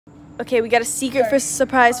Okay, we got a secret for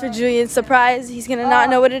surprise for Julian. Surprise, he's gonna not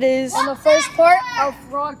know what it is. On the first part, a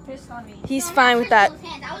frog pissed on me. He's fine with that.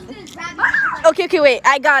 Okay, wait.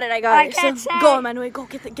 I got it. can't So say. go, Emmanuel. Go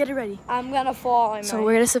get it ready. I'm gonna fall. So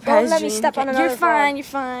we're gonna surprise Don't let me Julian. step on another You're fine. frog. You're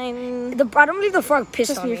fine. I don't believe the frog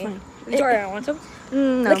pissed Trust on me, me. you're fine. Victoria, I want to.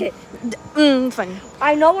 No. Look it. Funny.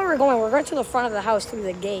 I know where we're going. We're going to the front of the house through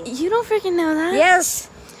the gate. You don't freaking know that. Yes,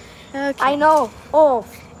 Okay. I know. Oh,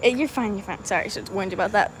 You're fine. You're fine. Sorry, I should have warned you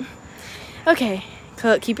about that. Okay.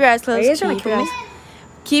 Keep your eyes closed. Are you guys trying to Keep your kill eyes. me?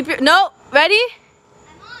 Keep your. No. Ready?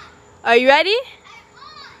 Are you ready?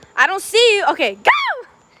 I don't see you. Okay. Go.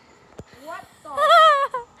 what the?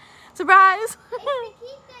 Surprise.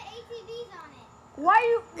 Why are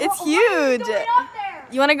you? It's why are you huge. doing up there?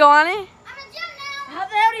 You want to go on it? How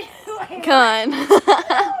the hell do you? Come on.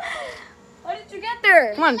 How did you get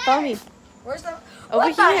there? Come on, follow me. Where's the? Over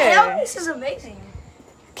what the here. hell? This is amazing.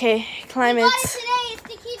 Okay, climb it. Today is to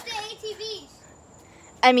keep the ATVs.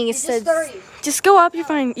 I mean, it It's says. just 30. Just go up. You're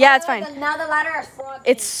fine. Yeah, it's fine. Now the ladder has frog.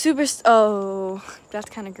 It's super. Oh, that's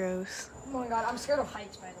kind of gross. Oh my god, I'm scared of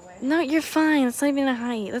heights, by the way. No, you're fine. It's not even a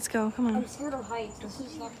height. Let's go. Come on. I'm scared of heights. This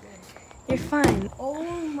is not good. You're fine. Oh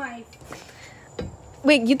my.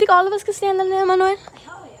 Wait, you think all of us could stand on there, Manuel?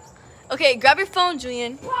 Hell yeah. Okay, grab your phone,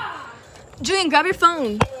 Julian. Julian, grab your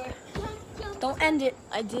phone. Don't end it.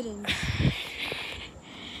 I didn't.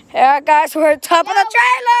 Yeah, guys, we're at the top of the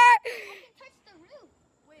trailer.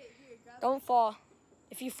 Don't fall.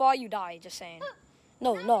 If you fall, you die. Just saying.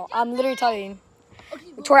 No, I'm literally telling you.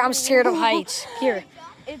 Victoria, I'm scared of heights. Here.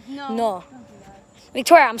 No.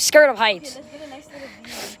 Victoria, I'm scared of heights.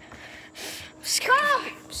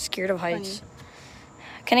 Scared of heights.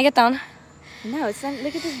 Can I get down? No, it's not.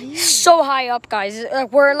 Look at the view. So high up, guys.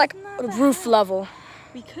 We're like roof level.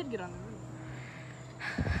 We could get on the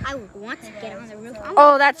roof. I want to get on the roof.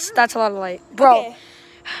 Oh, that's a lot of light, bro. Okay.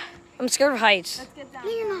 I'm scared of heights. Let's get down.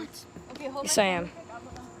 No, you're not. Okay, hold Yes, I am.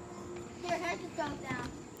 Your head just goes down.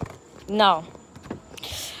 No.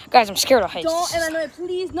 Guys, I'm scared of heights. Don't, Emmanuel,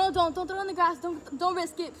 please. No, don't throw it in the grass. Don't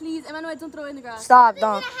risk it, please. Emmanuel, don't throw it in the grass. Stop,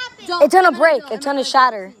 don't. Don't. It's gonna Emmanuel, break. don't. It's gonna Emmanuel,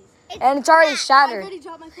 shatter. And it's already I shattered. already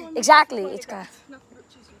dropped my phone. Exactly. It's gonna.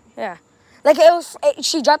 Yeah. Like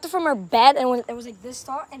she dropped it from her bed and it was like this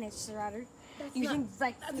tall and it's shattered. You think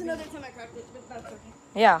like That's another time I cracked it, but that's okay.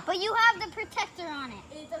 yeah. But you have the protector on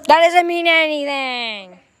it. That doesn't mean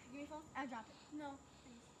anything. I'll drop it. No.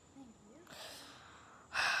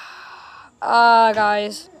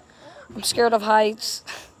 Guys, I'm scared of heights.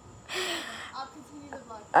 I'll continue the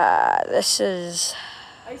vlog. This is.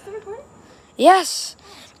 Are you still recording? Yes.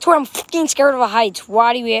 That's where I'm fucking scared of heights.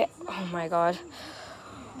 Why do you? Oh my god.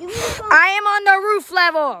 Give me the phone. I am on the roof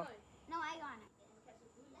level. No, I got it.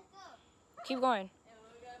 Let's go. Keep going.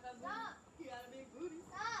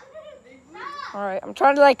 Stop. All right. I'm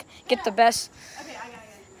trying to like get the best. Okay, I got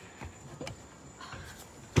it.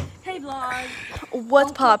 Hey, vlog.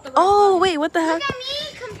 What's popped? Oh, wait, what the heck? Look at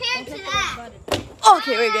me compared to that.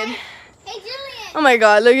 Okay, we're good. Hey, Julian. Oh my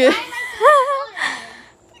god, look at Why am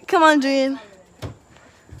I so Come on, Julian.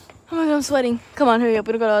 Oh my god, I'm sweating. Come on, hurry up.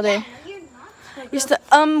 We're gonna go all day. cold? You're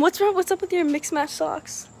not. You're what's wrong? What's up with your mix match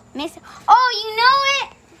socks? Miss. Oh, you know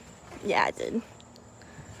it. Yeah, I did.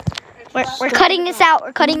 We're cutting this out.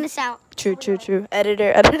 We're cutting this out. True.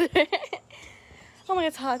 Editor. Oh my god,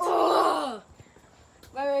 it's hot.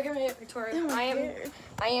 Wait, come here, Victoria.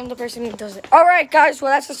 I am the person who does it. All right, guys.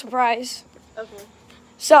 Well, that's a surprise. Okay.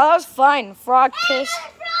 So that was fine. Frog piss.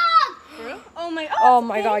 Oh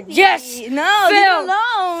my God. Yes. No, leave Phil. it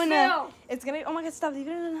alone. Phil. It's gonna. Oh my god, stop. Leave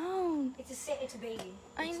it alone. It's a baby.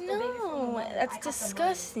 I It's the baby from the know. mother. I That's got the mother.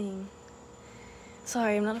 disgusting.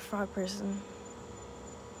 Sorry, I'm not a frog person.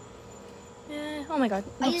 Yeah. Oh my god.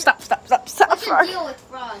 No, you- stop. What's your Frog. deal with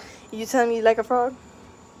frogs? You telling me you like a frog?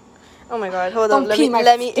 Oh my god. Hold Don't on. pee my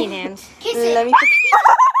Let me. fucking hands. Kiss it. Let me.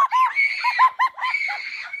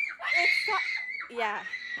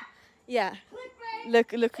 Yeah.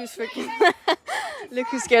 Look who's freaking. Look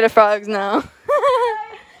who's scared of frogs now.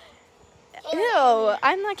 Ew,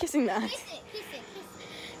 I'm not kissing that. Kiss it.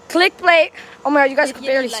 Clickbait. Oh my god, you guys can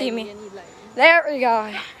barely see me. There we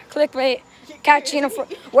go. Clickbait. Catching a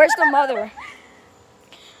frog. Where's the mother?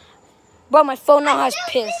 Bro, my phone now has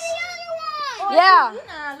piss. Yeah.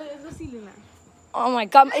 Let's see Luna. Oh my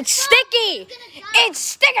god, it's sticky. It's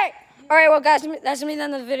sticky. All right, well guys, that's me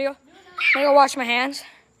done the video. I'm gonna go wash my hands.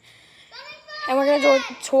 And we're gonna do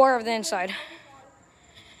a tour of the inside.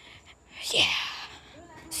 Yeah.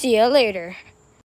 See you later.